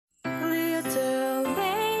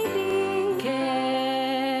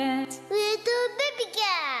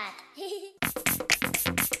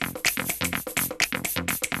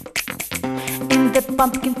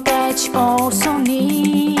pumpkin patch, oh so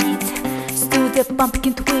neat, stood a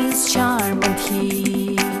pumpkin with charm and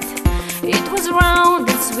heat. It was round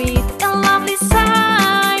and sweet, a lovely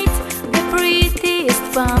sight. The prettiest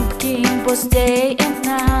pumpkin was day and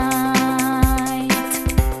night.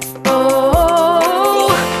 Oh,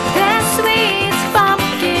 the sweet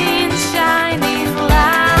pumpkin shining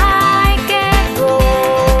like a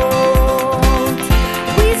gold,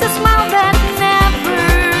 with a smile that never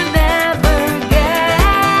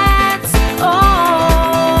gets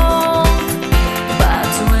old.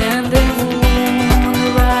 But when the moon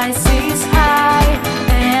rises high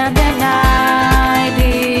and the night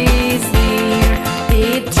is near,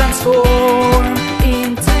 it transforms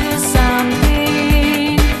into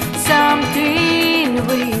something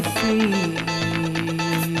we feel.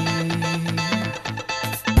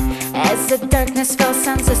 As the darkness falls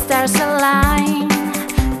and the stars align,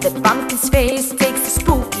 the pumpkin's face takes a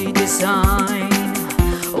spooky design,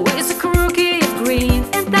 with a crooked grin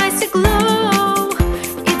and icy glow.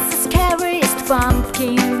 It's the scariest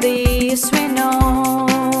pumpkin, this we know.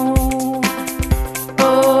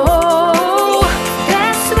 Oh, the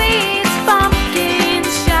sweet pumpkin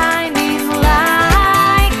shining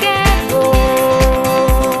like a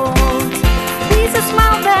gold, with a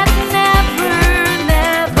smile that never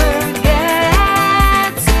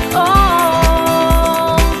gets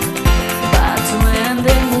old. But when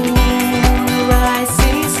the moon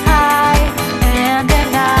rises high and the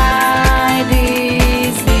night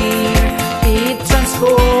is near, it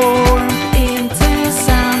transforms into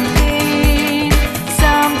something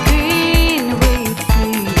we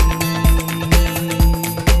feel.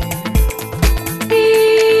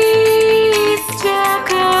 It's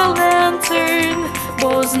jack-o'-lantern,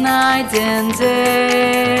 both night and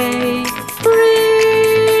day,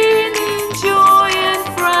 bringing joy and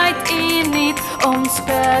fright in its own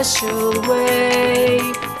special way.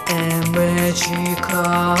 A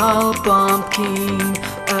magical pumpkin,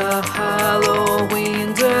 a Halloween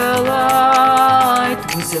delight,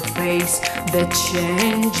 with a face that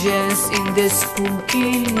changes in the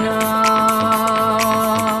spooky night.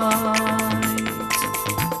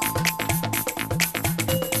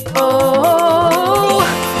 Oh,